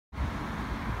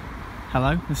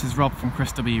Hello, this is Rob from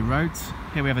Chris W Roads.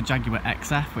 Here we have a Jaguar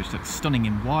XF which looks stunning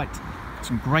in white.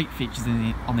 Some great features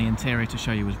on the interior to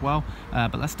show you as well,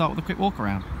 but let's start with a quick walk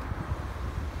around.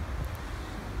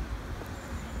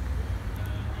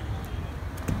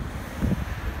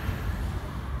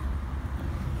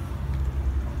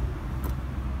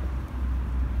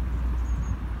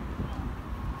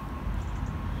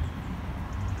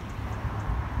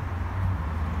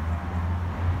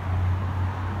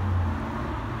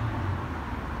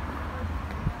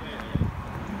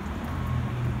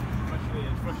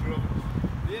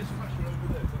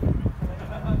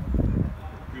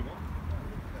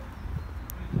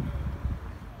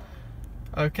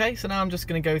 Okay, so now I'm just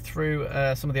going to go through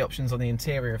some of the options on the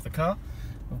interior of the car.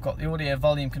 We've got the audio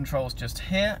volume controls just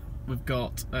here. We've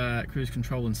got cruise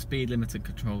control and speed limited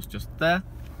controls just there.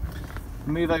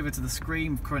 Move over to the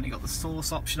screen. We've currently got the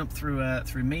source option up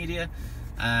through media.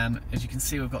 As you can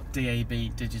see, we've got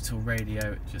DAB digital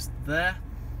radio just there.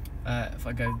 If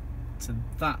I go to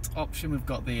that option, we've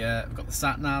got the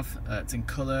sat nav. It's in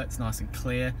colour. It's nice and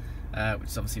clear, which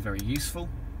is obviously very useful.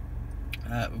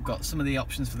 We've got some of the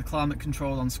options for the climate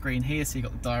control on screen here, so you've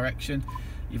got the direction.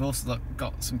 You've also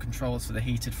got some controls for the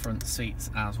heated front seats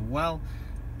as well.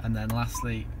 And then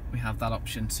lastly, we have that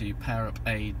option to pair up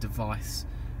a device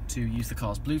to use the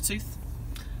car's Bluetooth.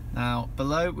 Now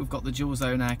below we've got the dual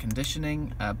zone air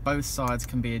conditioning. Both sides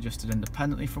can be adjusted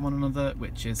independently from one another,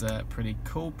 which is pretty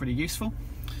cool, pretty useful.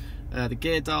 The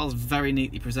gear dial's very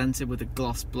neatly presented with a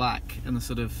gloss black and the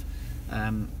sort of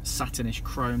satinish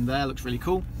chrome there, looks really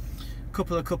cool.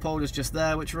 Couple of cup holders just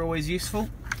there, which are always useful,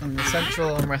 and the central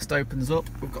armrest opens up.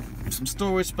 We've got some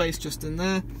storage space just in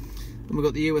there, and we've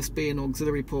got the USB and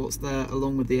auxiliary ports there,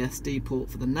 along with the SD port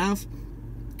for the nav.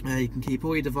 You can keep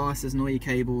all your devices and all your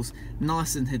cables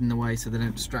nice and hidden away so they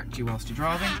don't distract you whilst you're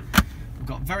driving. We've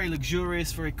got very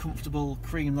luxurious, very comfortable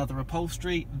cream leather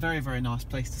upholstery, very nice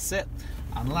place to sit.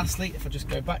 And lastly, if I just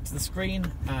go back to the screen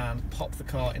and pop the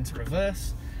car into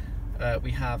reverse,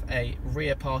 we have a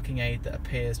rear parking aid that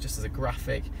appears just as a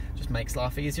graphic, just makes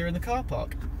life easier in the car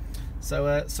park.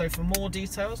 So for more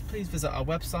details, please visit our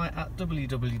website at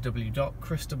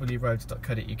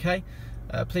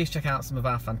www.chriswroads.co.uk. Please check out some of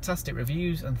our fantastic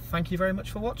reviews, and thank you very much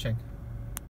for watching.